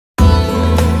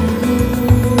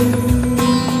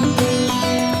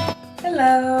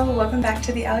back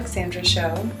to the Alexandra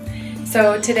Show.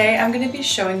 So today I'm going to be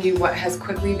showing you what has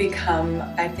quickly become,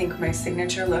 I think, my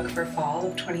signature look for fall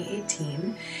of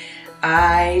 2018.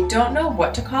 I don't know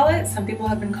what to call it. Some people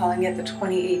have been calling it the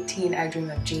 2018 I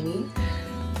Dream of Genie.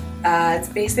 It's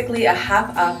basically a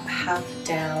half up, half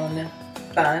down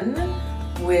bun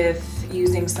with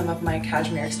using some of my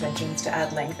cashmere extensions to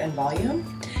add length and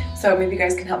volume. So maybe you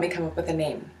guys can help me come up with a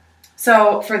name.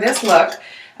 So for this look,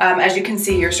 as you can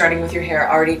see, you're starting with your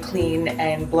hair already clean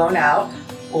and blown out,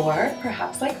 or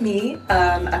perhaps like me,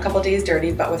 a couple days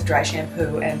dirty but with dry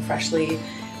shampoo and freshly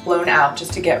blown out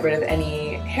just to get rid of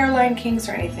any hairline kinks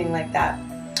or anything like that.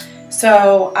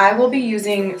 So I will be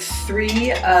using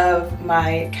 3 of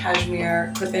my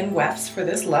cashmere clip-in wefts for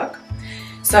this look.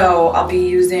 So I'll be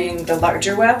using the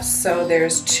larger wefts, so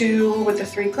there's 2 with the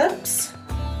 3 clips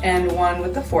and 1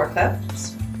 with the 4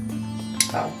 clips.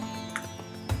 Oh.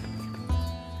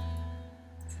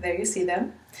 There you see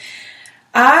them.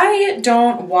 I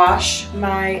don't wash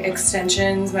my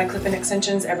extensions, my clip-in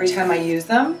extensions, every time I use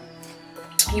them.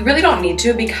 You really don't need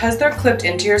to because they're clipped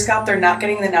into your scalp. They're not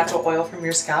getting the natural oil from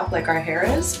your scalp like our hair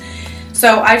is.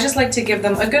 So I just like to give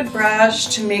them a good brush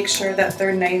to make sure that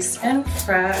they're nice and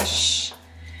fresh.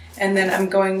 And then I'm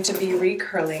going to be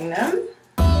recurling them.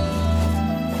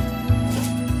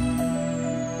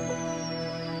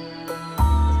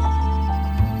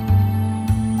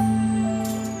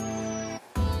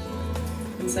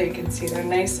 So you can see they're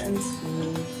nice and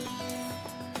smooth,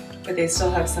 but they still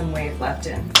have some wave left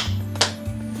in.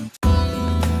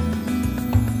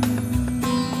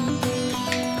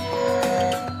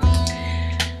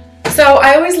 So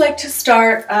I always like to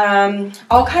start,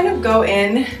 I'll kind of go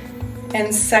in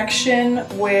and section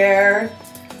where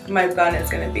my bun is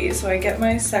going to be. So I get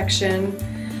my section.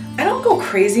 I don't go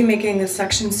crazy making this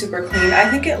section super clean.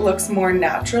 I think it looks more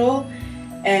natural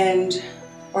and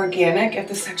organic if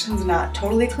the section's not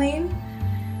totally clean.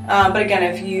 But again,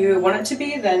 if you want it to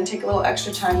be, then take a little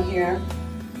extra time here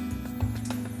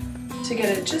to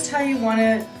get it just how you want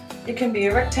it. It can be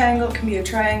a rectangle, it can be a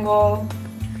triangle,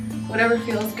 whatever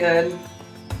feels good.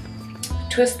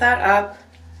 Twist that up,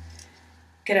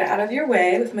 get it out of your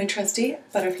way with my trusty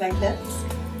butterfly clips.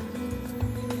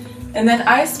 And then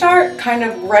I start kind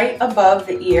of right above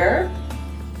the ear,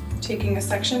 taking a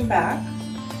section back,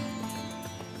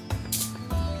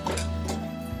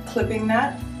 clipping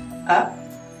that up.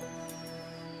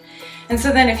 And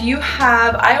so then if you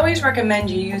have, I always recommend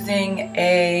you using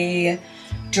a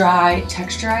dry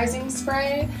texturizing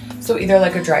spray. So either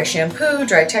like a dry shampoo,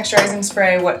 dry texturizing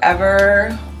spray,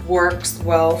 whatever works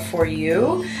well for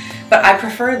you. But I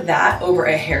prefer that over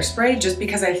a hairspray just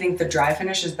because I think the dry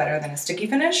finish is better than a sticky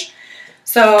finish.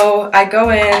 So I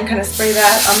go in, kind of spray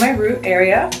that on my root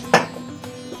area.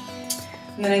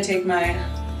 And then I take my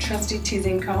trusty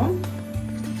teasing comb.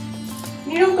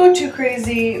 You don't go too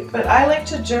crazy, but I like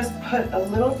to just put a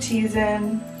little tease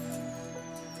in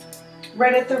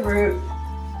right at the root.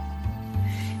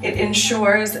 It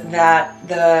ensures that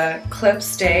the clips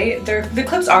stay. The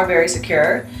clips are very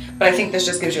secure, but I think this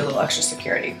just gives you a little extra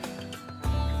security.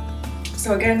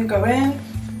 So again, go in,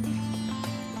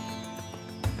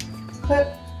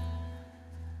 clip,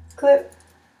 clip,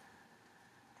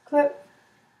 clip,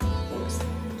 oops,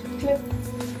 clip.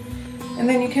 And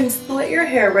then you can split your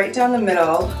hair right down the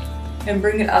middle and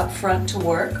bring it up front to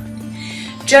work.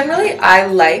 Generally, I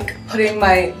like putting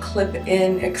my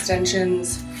clip-in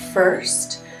extensions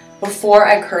first before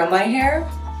I curl my hair,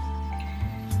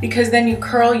 because then you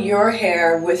curl your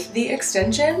hair with the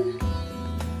extension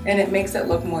and it makes it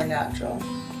look more natural.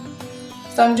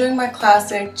 So I'm doing my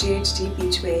classic GHD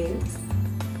beach waves,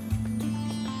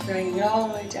 bringing it all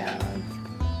the way down.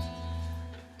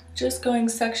 Just going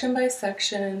section by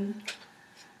section.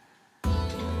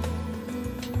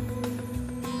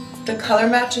 The color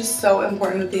match is so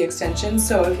important with the extension,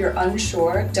 so if you're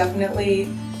unsure, definitely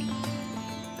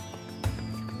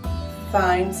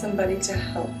find somebody to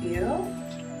help you.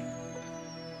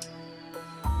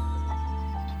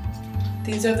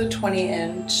 These are the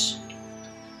 20-inch,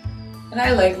 and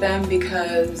I like them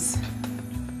because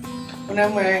when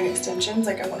I'm wearing extensions,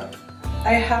 like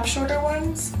I have shorter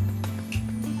ones,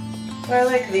 but I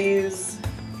like these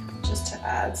just to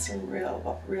add some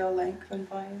real length and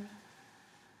volume.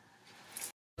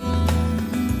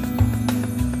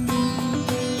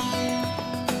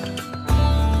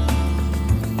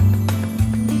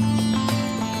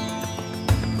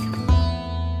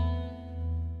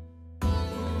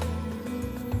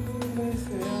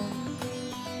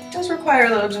 Does require a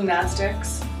little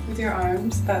gymnastics with your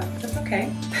arms, but that's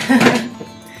okay.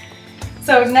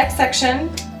 So next section,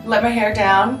 let my hair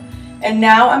down, and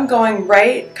now I'm going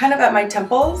right kind of at my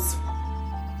temples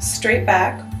straight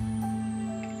back.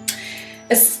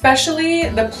 Especially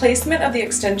the placement of the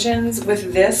extensions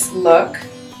with this look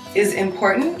is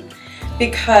important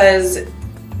because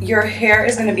your hair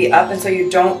is going to be up and so you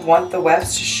don't want the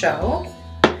wefts to show.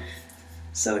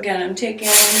 So again, I'm taking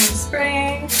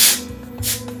spraying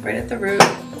right at the root,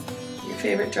 your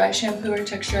favorite dry shampoo or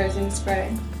texturizing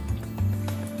spray.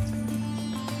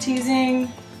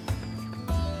 Teasing,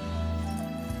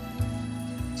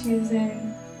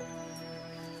 teasing,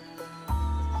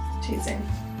 teasing.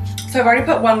 So I've already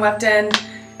put one weft in.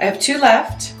 I have two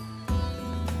left.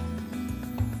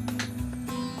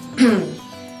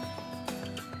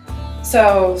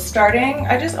 So starting,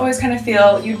 I just always kind of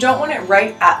feel you don't want it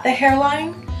right at the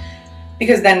hairline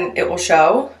because then it will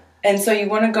show. And so you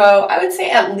want to go, I would say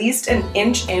at least an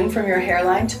inch in from your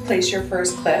hairline to place your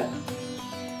first clip.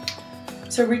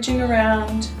 So reaching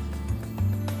around,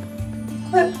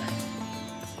 clip,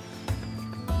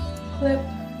 clip,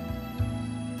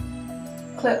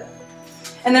 clip.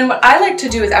 And then what I like to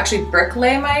do is actually brick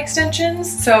lay my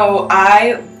extensions. So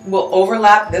I will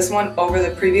overlap this one over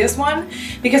the previous one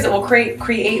because it will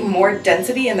create more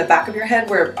density in the back of your head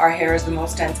where our hair is the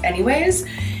most dense anyways,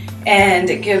 and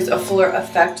it gives a fuller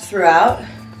effect throughout.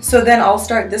 So then I'll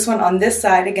start this one on this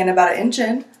side, again about an inch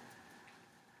in.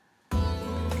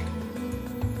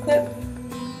 Clip.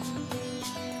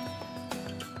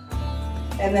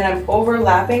 And then I'm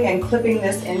overlapping and clipping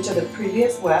this into the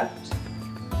previous weft.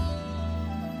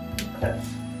 Clip.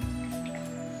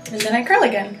 And then I curl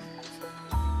again.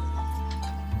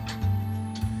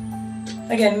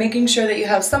 Again, making sure that you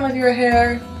have some of your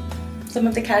hair, some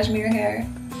of the cashmere hair.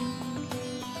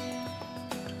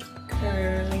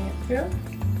 Curling it through.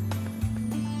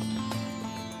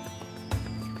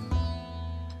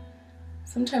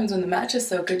 Sometimes when the match is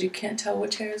so good, you can't tell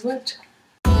which hair is which.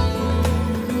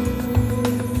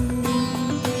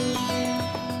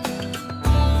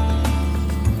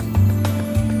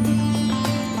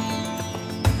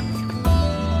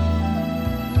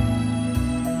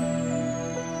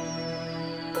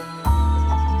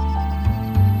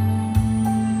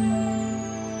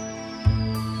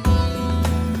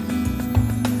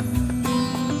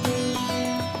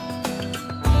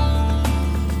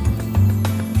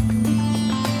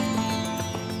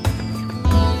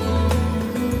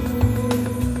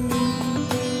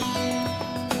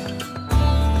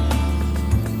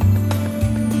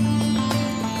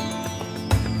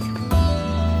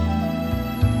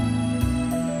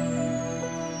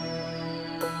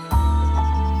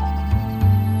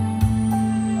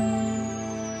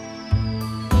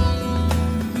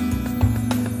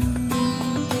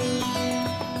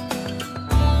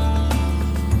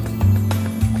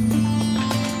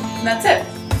 And that's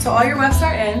it. So all your wefts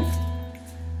are in,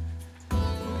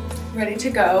 ready to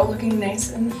go, looking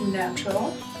nice and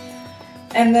natural.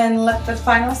 And then let the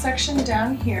final section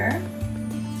down here.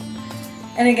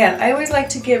 And again, I always like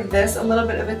to give this a little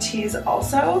bit of a tease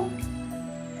also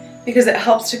because it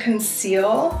helps to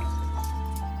conceal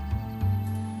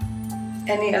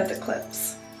any of the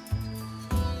clips.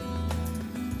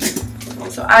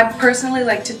 So I personally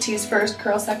like to tease first,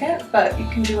 curl second, but you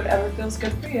can do whatever feels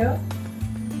good for you.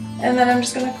 And then I'm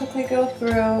just going to quickly go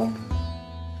through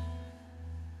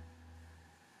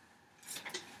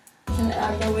and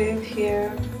add the wave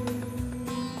here.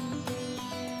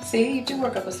 See, you do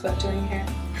work up a sweat doing hair.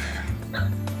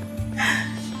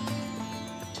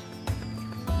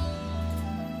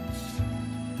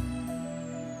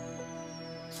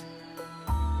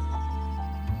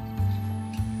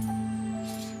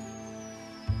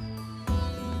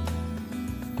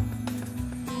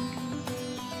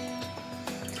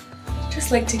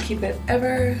 Just like to keep it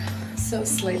ever so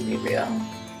slightly real.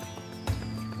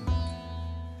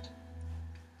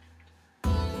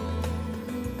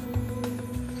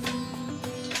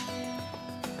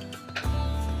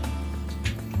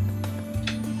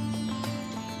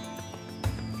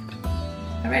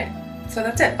 Alright, so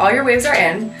that's it. All your waves are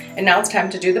in, and now it's time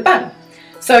to do the bun.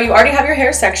 So you already have your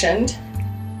hair sectioned.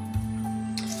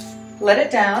 Let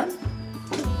it down.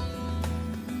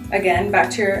 Again, back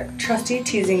to your trusty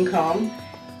teasing comb.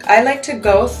 I like to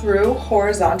go through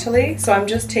horizontally, so I'm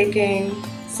just taking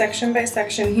section by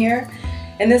section here,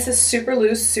 and this is super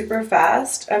loose, super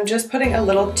fast. I'm just putting a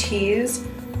little tease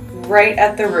right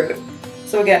at the root.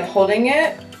 So again, holding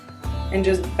it and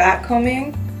just back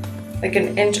combing like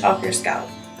an inch off your scalp.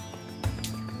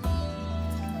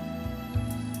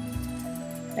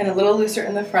 And a little looser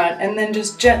in the front, and then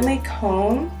just gently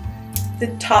comb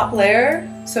the top layer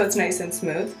so it's nice and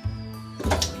smooth.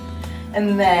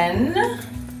 And then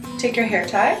take your hair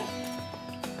tie,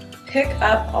 pick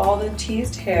up all the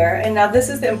teased hair, and now this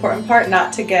is the important part,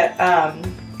 not to get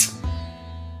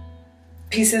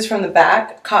pieces from the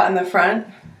back caught in the front.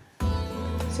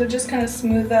 So just kind of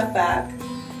smooth that back.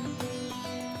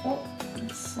 Oh,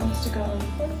 this wants to go in the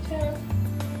ponytail.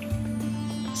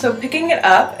 So picking it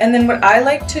up, and then what I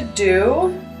like to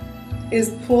do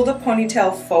is pull the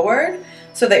ponytail forward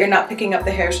so that you're not picking up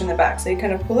the hairs from the back. So you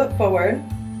kind of pull it forward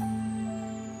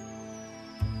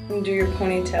and do your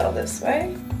ponytail this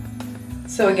way.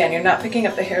 So again, you're not picking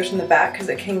up the hairs from the back because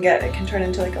it can turn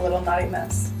into like a little knotty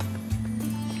mess.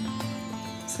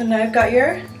 So now I've got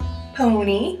your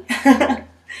pony.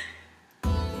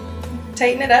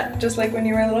 Tighten it up just like when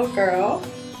you were a little girl.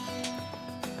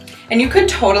 And you could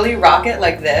totally rock it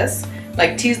like this,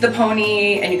 like tease the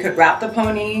pony, and you could wrap the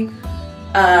pony,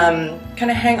 kind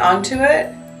of hang on to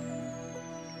it,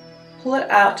 pull it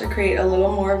out to create a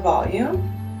little more volume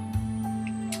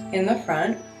in the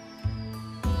front.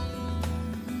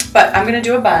 But I'm gonna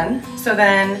do a bun, so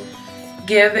then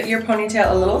give your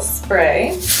ponytail a little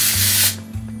spray.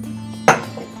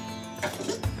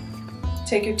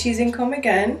 Take your teasing comb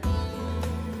again,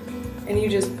 and you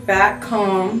just back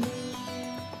comb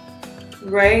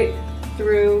right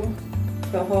through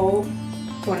the whole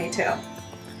ponytail.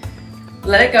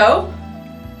 Let it go.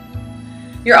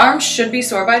 Your arms should be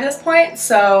sore by this point,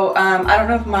 so I don't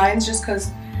know if mine's just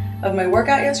because of my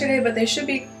workout yesterday, but they should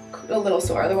be a little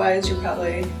sore, otherwise you're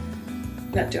probably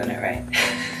not doing it right.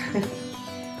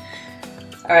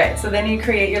 Alright, so then you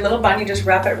create your little bun, you just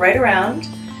wrap it right around.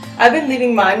 I've been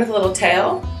leaving mine with a little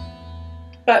tail,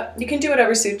 but you can do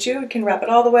whatever suits you. You can wrap it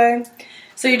all the way.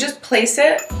 So you just place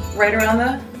it right around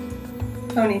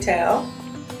the ponytail,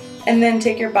 and then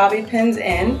take your bobby pins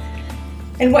in.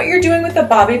 And what you're doing with the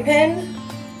bobby pin,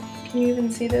 can you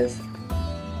even see this?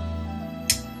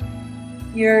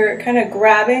 You're kind of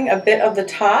grabbing a bit of the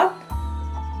top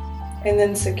and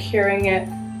then securing it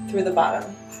through the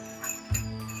bottom.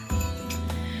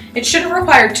 It shouldn't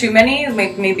require too many,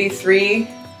 like maybe 3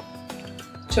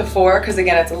 to 4, because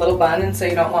again it's a little bun and so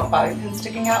you don't want bobby pins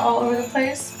sticking out all over the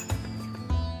place.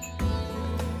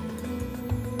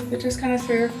 But just kind of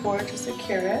 3 or 4 to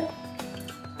secure it.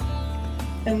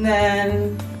 And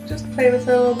then just play with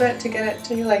it a little bit to get it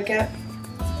till you like it.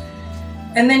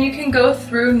 And then you can go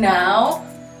through now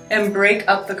and break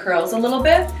up the curls a little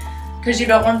bit because you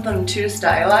don't want them too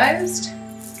stylized.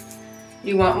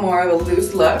 You want more of a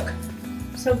loose look.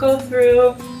 So go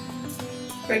through,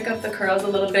 break up the curls a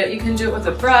little bit. You can do it with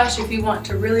a brush if you want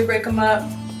to really break them up.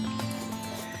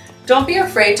 Don't be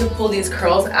afraid to pull these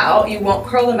curls out. You won't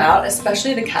curl them out,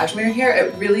 especially the cashmere here.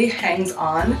 It really hangs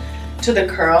on to the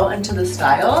curl and to the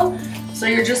style. So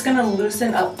you're just gonna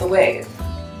loosen up the wave.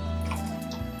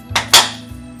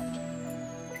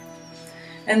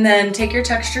 And then take your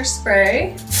texture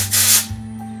spray.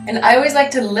 And I always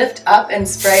like to lift up and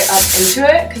spray up into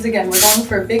it, because again, we're going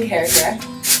for a big hair here.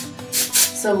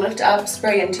 So lift up,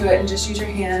 spray into it, and just use your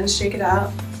hands, shake it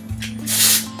out.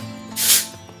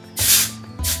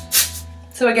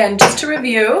 So again, just to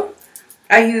review,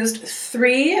 I used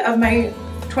 3 of my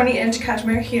 20-inch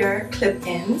cashmere here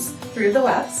clip-ins through the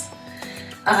wefts.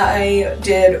 I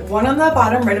did 1 on the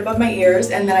bottom right above my ears,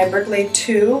 and then I brick-laid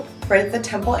 2 right at the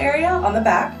temple area on the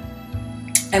back.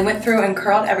 I went through and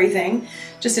curled everything,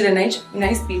 just did a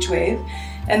nice beach wave,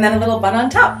 and then a little bun on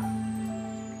top.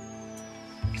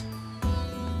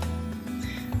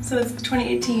 So that's the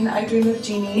 2018 I Dream of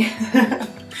Genie,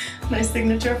 my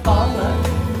signature fall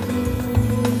look.